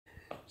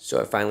So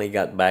I finally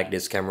got back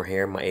this camera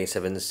here, my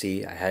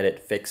a7c. I had it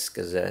fixed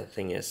because the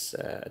thing is,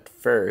 at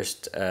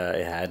first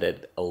it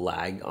had a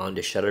lag on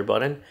the shutter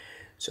button,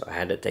 so I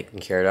had it taken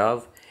care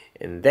of.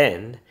 And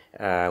then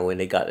when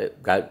they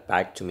got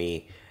back to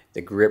me,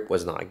 the grip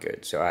was not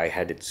good, so I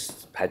had to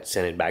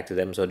send it back to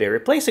them. So they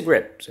replaced the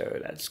grip,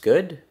 so that's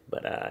good.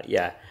 But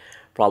yeah,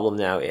 problem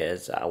now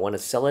is I want to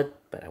sell it,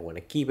 but I want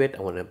to keep it.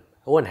 I want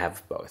to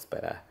have both,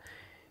 but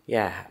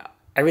yeah.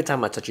 Every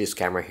time I touch this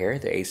camera here,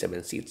 the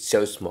a7c, it's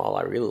so small.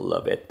 I really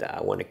love it.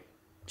 I want to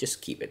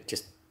just keep it.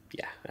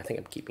 Yeah, I think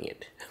I'm keeping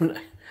it. I'm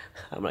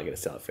not going to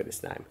sell it for this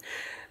time.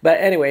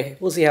 But anyway,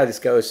 we'll see how this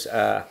goes.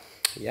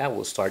 Yeah,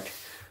 we'll start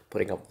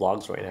putting up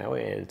vlogs right now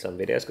and some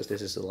videos because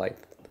this is a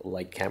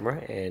light camera,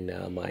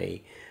 and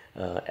my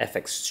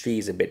FX3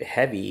 is a bit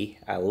heavy.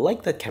 I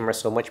like the camera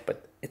so much,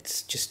 but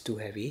it's just too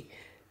heavy.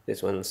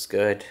 This one's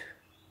good.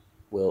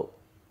 We'll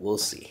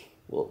see.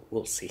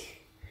 We'll see.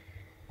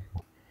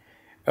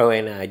 Oh,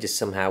 and I just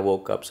somehow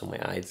woke up, so my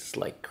eyes is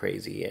like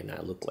crazy, and I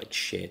look like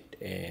shit,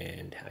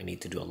 and I need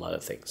to do a lot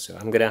of things. So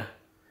I'm gonna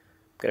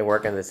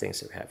work on the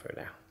things that we have right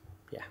now.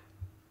 Yeah.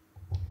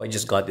 I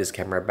just got this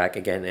camera back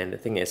again, and the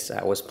thing is,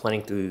 I was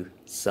planning to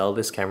sell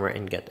this camera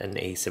and get an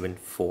a7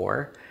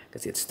 IV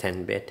because it's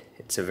 10-bit.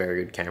 It's a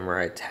very good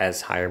camera. It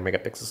has higher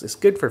megapixels. It's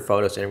good for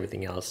photos and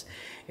everything else.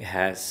 It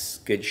has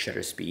good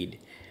shutter speed.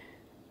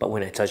 But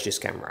when I touch this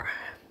camera,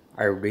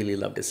 I really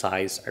love the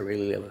size. I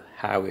really love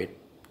how it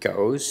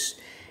goes,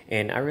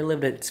 and I really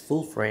love that it's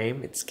full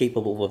frame. It's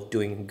capable of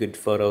doing good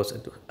photos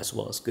as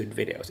well as good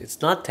videos.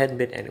 It's not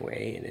 10-bit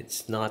anyway, and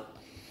it's not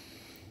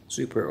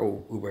super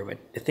uber,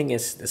 but the thing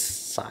is, the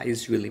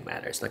size really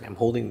matters. Like, I'm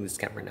holding this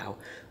camera now,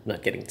 I'm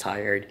not getting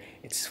tired.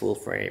 It's full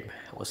frame.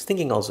 I was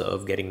thinking also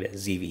of getting the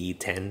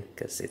ZVE10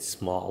 because it's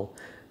small,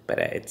 but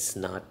it's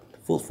not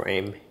full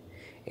frame,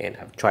 and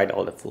I've tried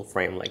all the full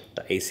frame like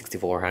the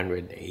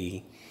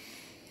A6400,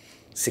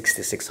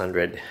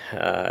 A6600.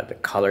 The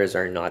colors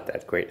are not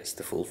that great as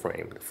the full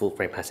frame. The full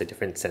frame has a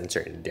different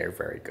sensor, and they're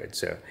very good.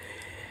 So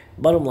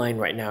bottom line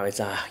right now is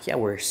yeah,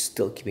 we're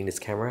still keeping this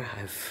camera.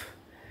 I've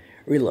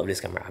really love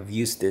this camera. I've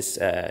used this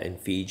in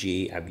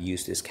Fiji. I've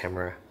used this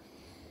camera,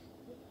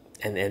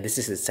 and this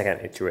is the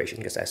second iteration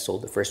because I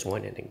sold the first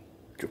one and then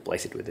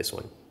replaced it with this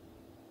one.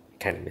 I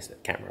kind of missed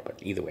that camera, but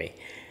either way,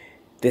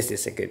 this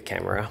is a good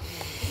camera.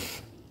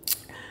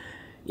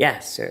 Yeah,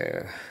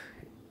 so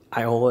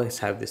I always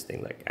have this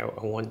thing, like I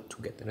want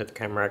to get another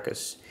camera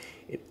because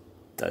it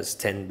does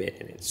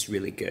 10-bit and it's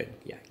really good.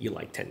 Yeah, you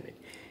like 10-bit.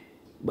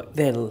 But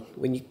then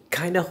when you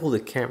kind of hold the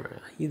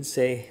camera, you'd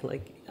say,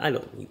 like, I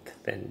don't need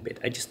 10-bit.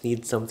 I just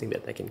need something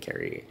that I can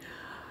carry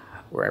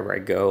wherever I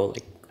go.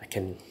 Like, I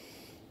can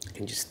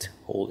just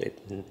hold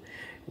it and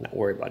not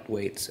worry about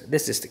weight. So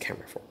this is the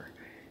camera for her.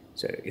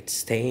 So it's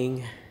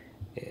staying,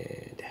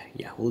 and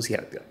yeah, we'll see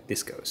how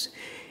this goes.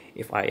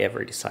 If I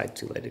ever decide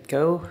to let it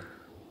go,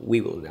 we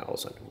will know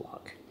also in the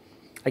vlog.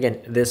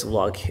 Again, this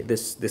vlog,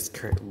 this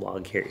current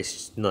vlog here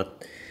is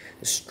not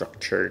a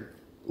structured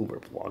Uber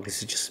vlog.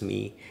 This is just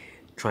me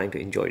trying to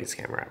enjoy this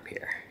camera up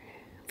here.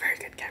 Very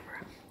good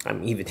camera.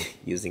 I'm even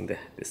using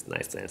this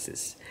nice lens,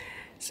 this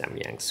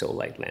Samyang So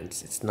Light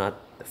lens. It's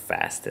not the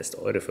fastest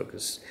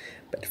autofocus,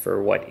 but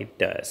for what it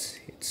does,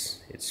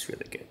 it's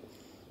really good.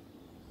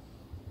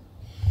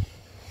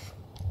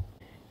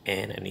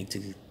 And I need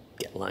to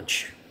get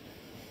lunch.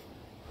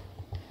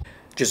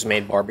 Just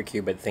made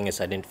barbecue, but the thing is,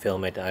 I didn't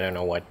film it. I don't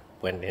know what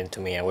went into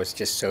me. I was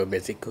just so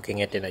busy cooking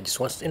it, and I just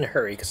was in a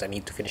hurry because I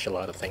need to finish a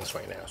lot of things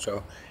right now.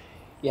 So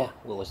yeah,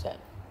 what was that?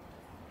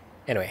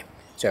 Anyway,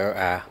 so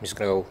I'm just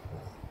gonna go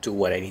do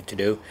what I need to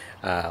do.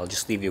 I'll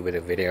just leave you with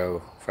a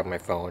video from my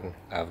phone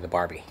of the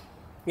Barbie.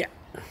 Yeah.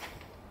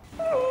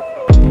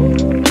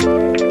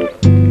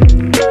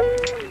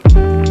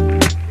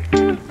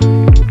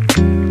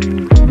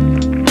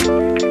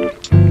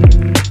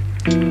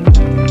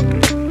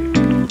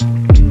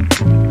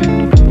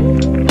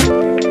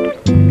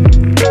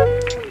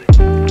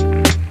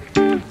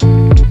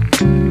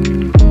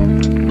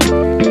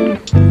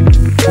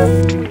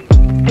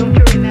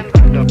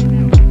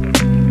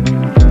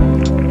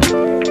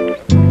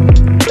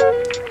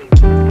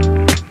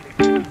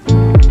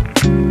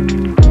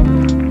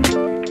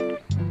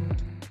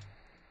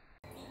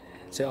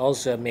 So I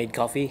also made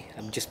coffee.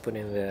 I'm just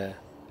putting the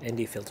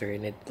ND filter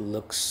in. It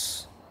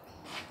looks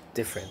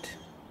different.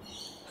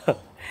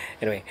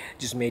 Anyway,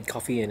 just made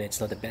coffee, and it's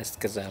not the best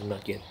because I'm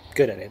not yet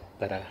good at it.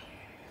 But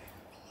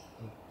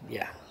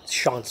yeah, it's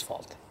Sean's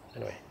fault.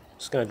 Anyway,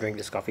 just gonna drink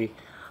this coffee.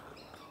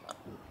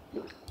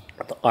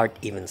 The art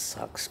even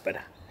sucks, but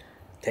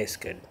tastes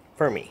good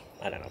for me.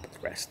 I don't know about the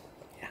rest.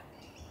 Yeah.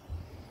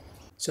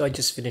 So I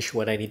just finished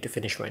what I need to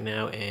finish right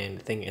now, and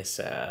the thing is,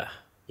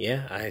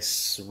 yeah, I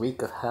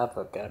reek of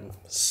havoc. I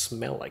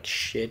smell like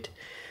shit.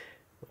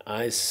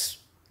 My eyes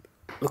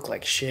look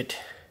like shit.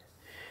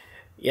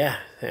 Yeah,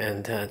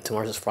 and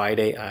tomorrow's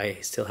Friday. I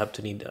still have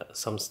to need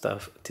some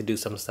stuff to do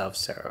some stuff,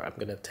 so I'm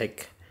gonna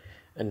take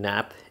a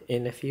nap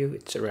in a few.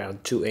 It's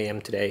around 2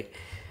 a.m. today.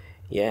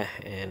 Yeah,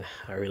 and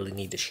I really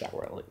need to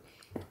shower.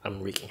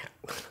 I'm reeking.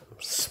 I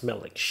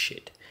smell like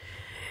shit.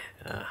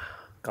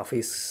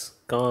 Coffee's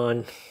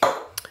gone.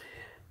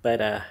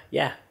 But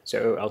yeah,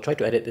 so I'll try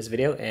to edit this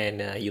video,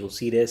 and you'll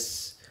see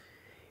this.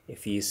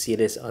 If you see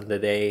this on the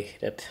day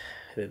that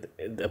the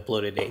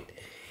uploaded date,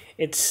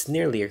 it's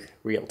nearly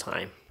real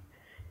time.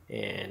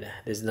 And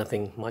there's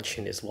nothing much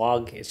in this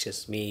vlog. It's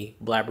just me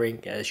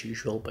blabbering as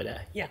usual. But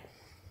yeah,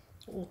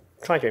 we'll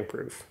try to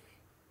improve.